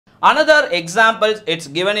another example it's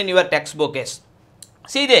given in your textbook is,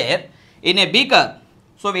 see there, in a beaker,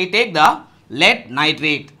 so we take the lead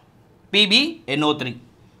nitrate, PbNO3,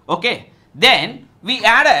 okay. Then we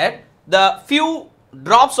added the few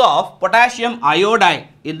drops of potassium iodide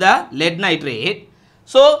in the lead nitrate.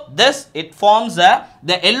 So this, it forms the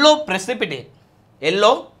yellow precipitate,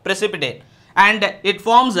 and it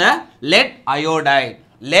forms a lead iodide.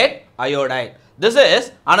 This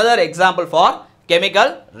is another example for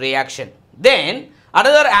chemical reaction. Then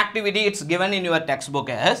another activity it's given in your textbook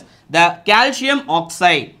is the calcium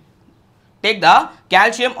oxide. Take the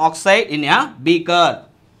calcium oxide in a beaker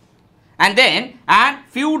and then add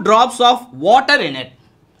few drops of water in it.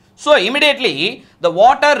 So immediately the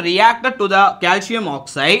water reacted to the calcium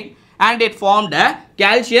oxide and it formed a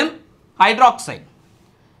calcium hydroxide.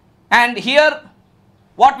 And here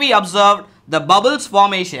what we observed, the bubbles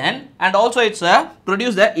formation, and also it's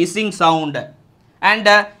produced the hissing sound.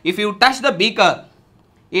 And if you touch the beaker,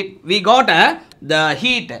 we got the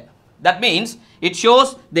heat. That means it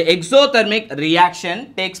shows the exothermic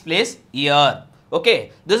reaction takes place here.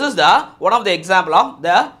 Okay, this is the one of the example of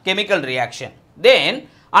the chemical reaction. Then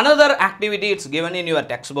another activity it's given in your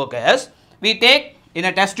textbook is, we take in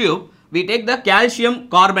a test tube, we take the calcium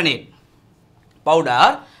carbonate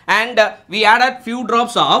powder and we added few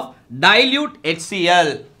drops of dilute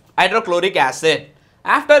HCl, hydrochloric acid.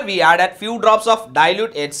 After we added few drops of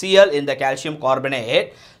dilute HCl in the calcium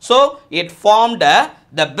carbonate, so it formed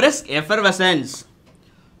the brisk effervescence,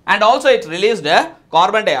 and also it released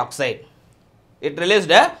carbon dioxide.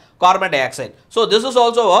 So this is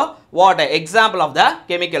also an example of the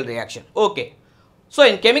chemical reaction. Okay. So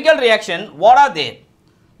in chemical reaction, what are they?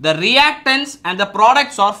 The reactants and the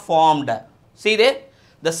products are formed. See there,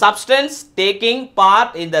 the substance taking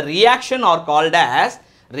part in the reaction are called as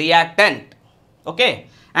reactant. Okay.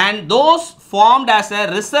 And those formed as a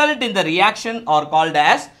result in the reaction are called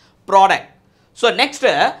as product. So next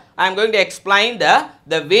I am going to explain the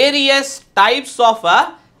various types of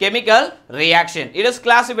chemical reaction. It is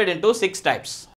classified into 6 types.